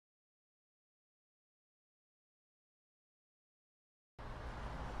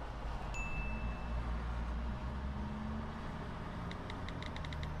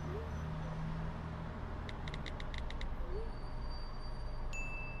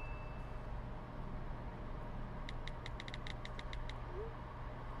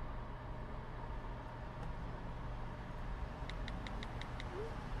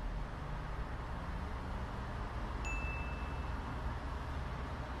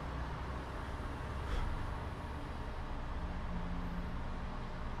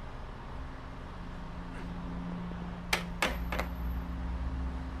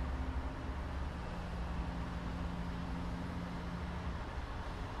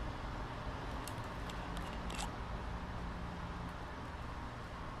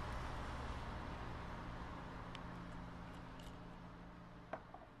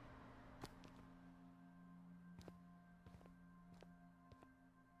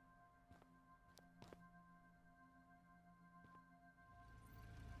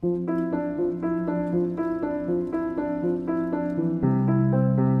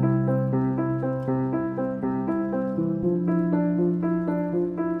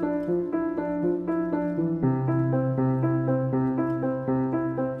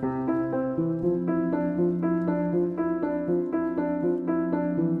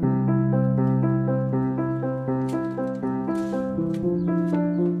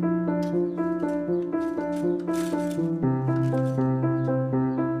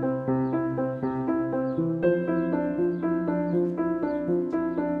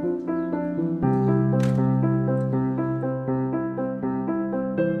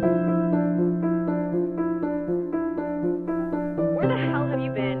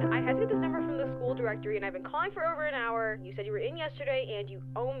And I've been calling for over an hour. You said you were in yesterday and you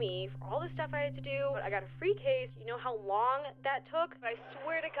owe me for all the stuff I had to do. I got a free case. You know how long that took? But I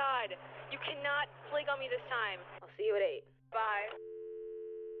swear to God, you cannot flake on me this time. I'll see you at 8. Bye.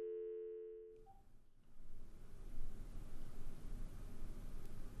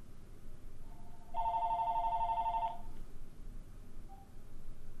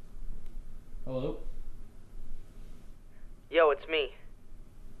 Hello? Yo, it's me.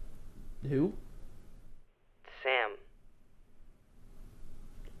 Who? Sam.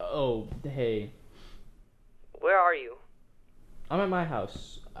 Oh, hey. Where are you? I'm at my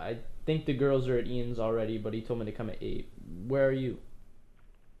house. I think the girls are at Ian's already, but he told me to come at 8. Where are you?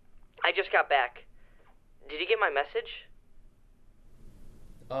 I just got back. Did you get my message?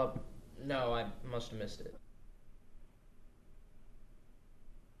 No, I must have missed it.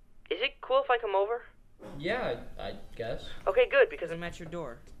 Is it cool if I come over? Yeah, I guess. Okay, good, because I'm at your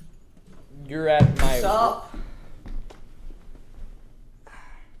door. You're at my... Sup?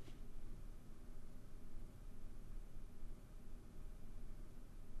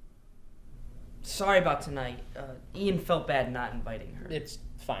 Sorry about tonight. Ian felt bad not inviting her. It's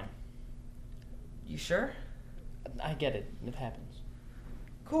fine. You sure? I get it. It happens.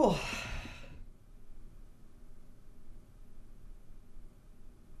 Cool.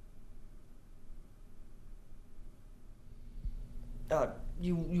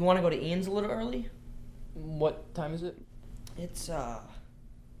 You want to go to Ian's a little early? What time is it? It's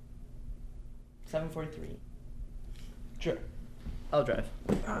 7:43. Sure. I'll drive.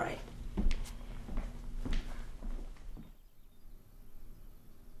 All right.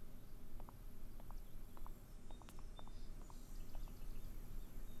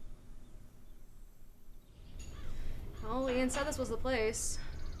 Oh, Ian said this was the place.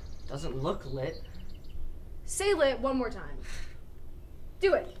 Doesn't look lit. Say lit one more time.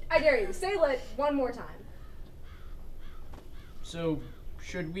 Do it. I dare you. Say lit one more time. So,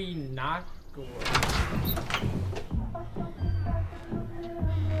 should we knock or...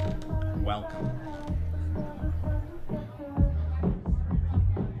 Welcome.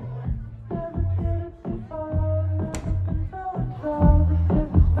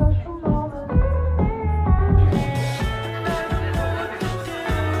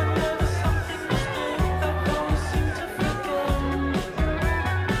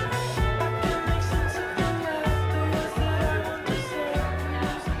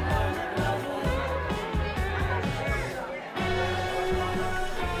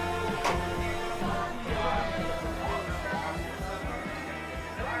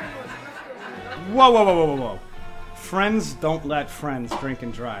 Whoa, whoa, whoa, whoa, whoa, whoa. Friends don't let friends drink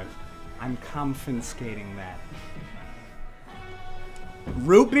and drive. I'm confiscating that.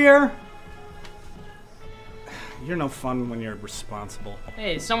 Root beer? You're no fun when you're responsible.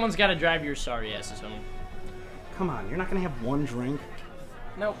 Hey, someone's got to drive your sorry asses home. Come on, you're not gonna have one drink?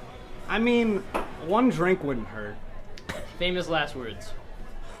 Nope. I mean, one drink wouldn't hurt. Famous last words.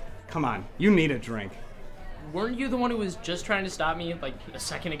 Come on, you need a drink. Weren't you the one who was just trying to stop me, like, a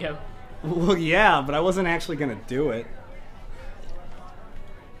second ago? Well, yeah, but I wasn't actually gonna do it.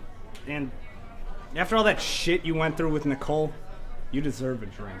 And after all that shit you went through with Nicole, you deserve a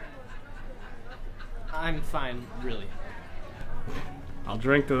drink. I'm fine, really. I'll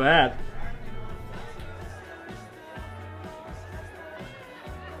drink to that.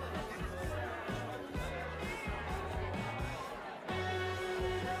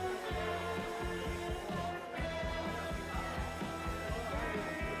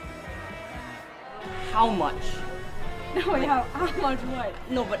 How much? No, wait, how much what?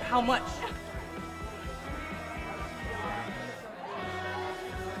 No, but how much?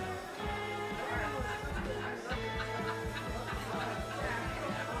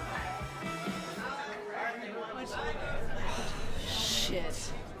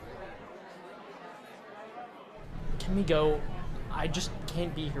 Shit. Can we go? I just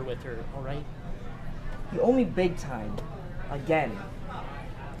can't be here with her, alright? You owe me big time. Again.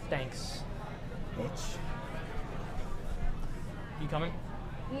 Thanks. Bitch. You coming?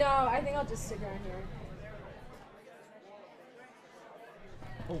 No, I think I'll just stick around here.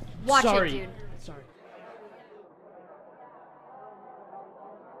 Oh, Watch it, sorry. dude. Sorry.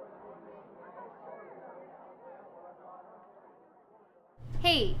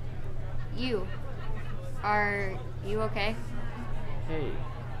 Hey, you. Are you okay? Hey.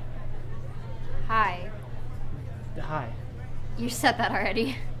 Hi. Hi. You said that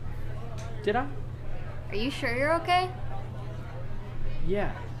already. Did I? Are you sure you're okay?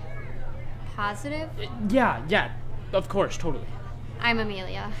 Yeah. Positive? Yeah. Of course, totally. I'm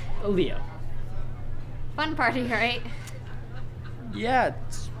Amelia. Leo. Fun party, right? Yeah,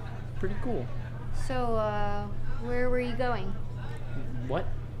 it's pretty cool. So, where were you going? What?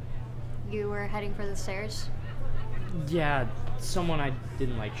 You were heading for the stairs? Yeah, someone I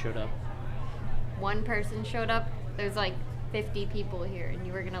didn't like showed up. One person showed up. There's like 50 people here, and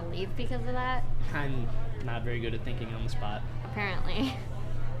you were gonna leave because of that? I'm not very good at thinking on the spot. Apparently.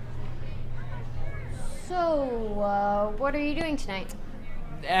 So, what are you doing tonight?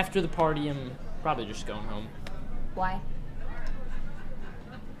 After the party, I'm probably just going home. Why?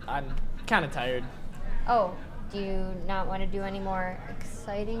 I'm kind of tired. Oh, do you not want to do any more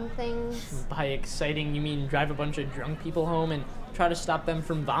exciting things? By exciting, you mean drive a bunch of drunk people home and try to stop them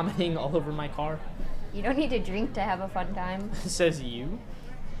from vomiting all over my car? You don't need to drink to have a fun time. Says you.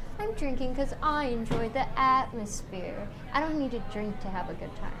 I'm drinking because I enjoy the atmosphere. I don't need to drink to have a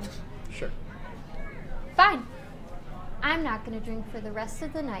good time. Sure. Fine. I'm not going to drink for the rest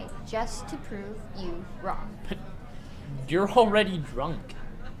of the night just to prove you wrong. But you're already drunk.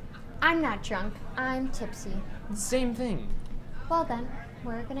 I'm not drunk. I'm tipsy. Same thing. Well then,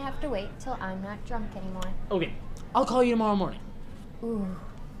 we're going to have to wait till I'm not drunk anymore. Okay, I'll call you tomorrow morning. Ooh.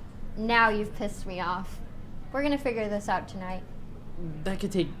 Now you've pissed me off. We're going to figure this out tonight. That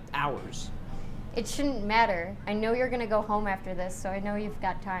could take hours. It shouldn't matter. I know you're going to go home after this, so I know you've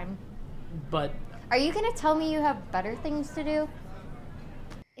got time. But Are you going to tell me you have better things to do?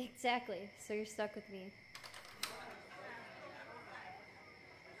 Exactly. So you're stuck with me.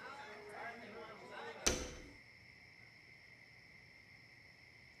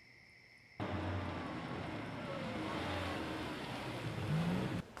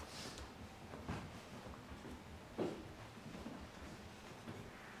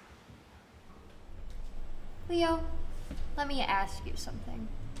 Leo, let me ask you something.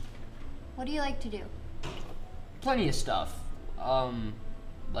 What do you like to do? plenty of stuff.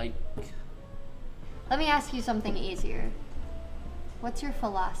 Like, Let me ask you something easier. What's your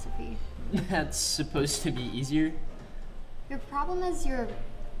philosophy? that's supposed to be easier. Your problem is you're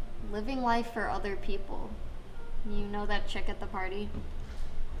living life for other people. You know that chick at the party?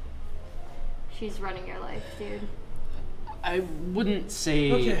 She's running your life, dude. I wouldn't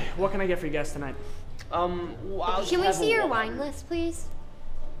say. Okay, what can I get for you guys tonight? Well, I'll Can we have see a your water. wine list, please?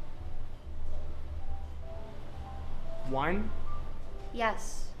 Wine?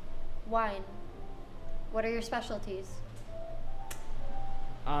 Yes. Wine. What are your specialties?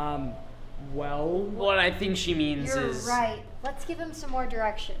 Well, What I think she means You're is. right. Let's give him some more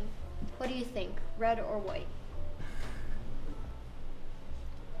direction. What do you think? Red or white?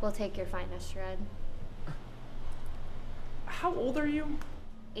 We'll take your finest red. how old are you?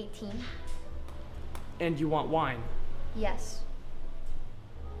 18? And you want wine? Yes.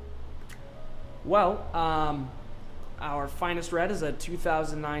 Well, our finest red is a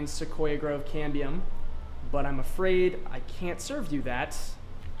 2009 Sequoia Grove Cambium, but I'm afraid I can't serve you that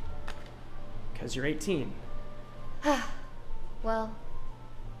because you're 18. Well,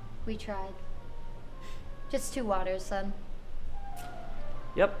 we tried. Just 2 waters, then.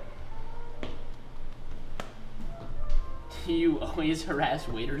 Yep. Do you always harass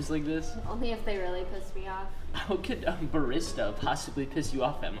waiters like this? Only if they really piss me off. How could a barista possibly piss you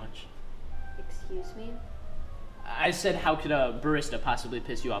off that much? Excuse me? I said, how could a barista possibly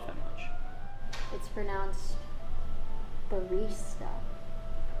piss you off that much? It's pronounced barista.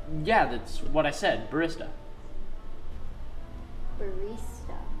 Yeah, that's what I said, barista.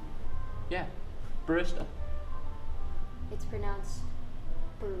 Barista. Yeah, barista. It's pronounced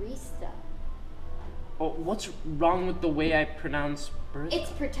barista. Oh, what's wrong with the way I pronounce barista? It's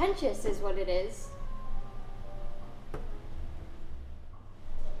pretentious, is what it is.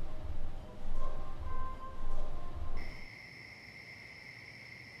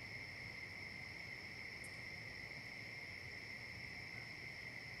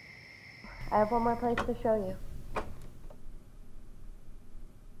 I have one more place to show you.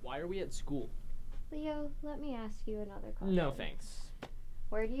 Why are we at school? Leo, let me ask you another question. No, thanks.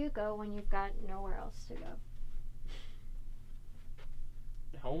 Where do you go when you've got nowhere else to go?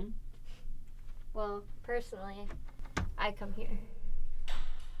 home? Well, personally, I come here.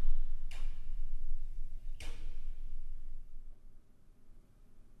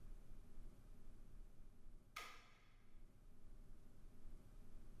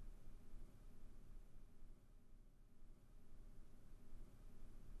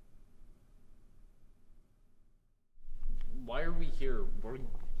 Why are we here? We're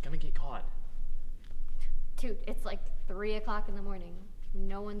gonna get caught. Dude, it's like 3 o'clock in the morning.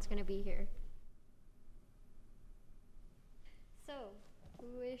 No one's gonna be here. So,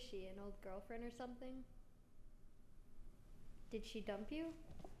 who is she? An old girlfriend or something? Did she dump you?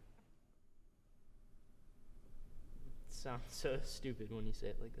 Sounds so stupid when you say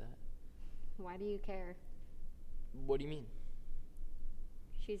it like that. Why do you care? What do you mean?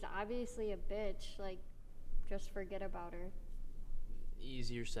 She's obviously a bitch. Like, just forget about her.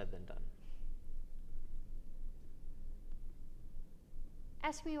 Easier said than done.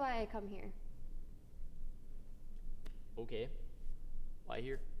 Ask me why I come here. Okay. Why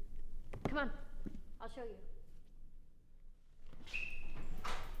here? Come on, I'll show you.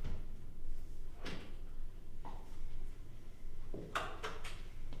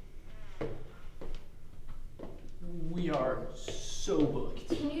 We are so booked.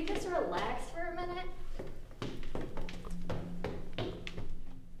 Can you just relax for a minute?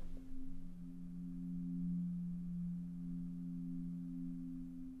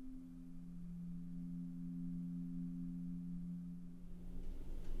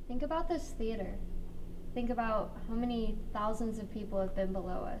 Think about this theater. Think about how many thousands of people have been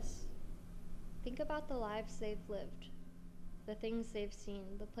below us. Think about the lives they've lived, the things they've seen,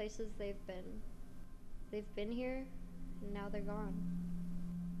 the places they've been. They've been here, and now they're gone.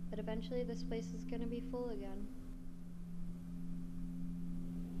 But eventually this place is gonna be full again.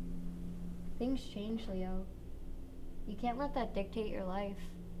 Things change, Leo. You can't let that dictate your life.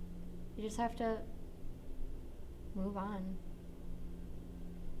 You just have to move on.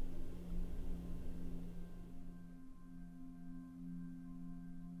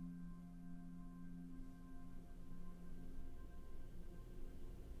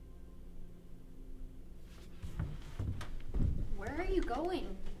 Where are you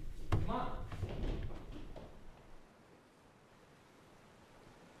going? Come on.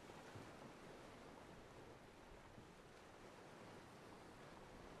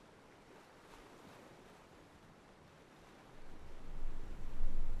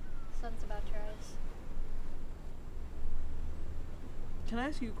 Sun's about to rise. Can I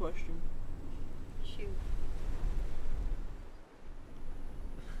ask you a question? Shoot.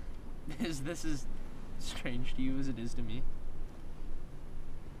 Is this as strange to you as it is to me?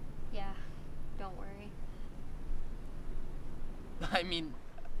 Yeah, don't worry. I mean,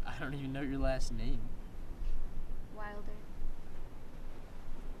 I don't even know your last name. Wilder.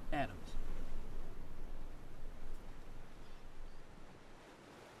 Adams.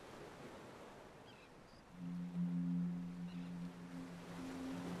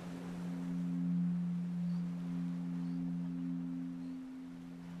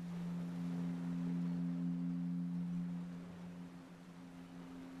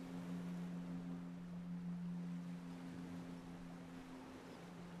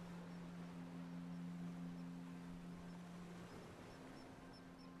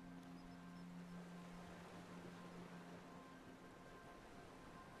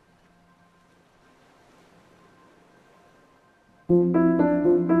 Thank you.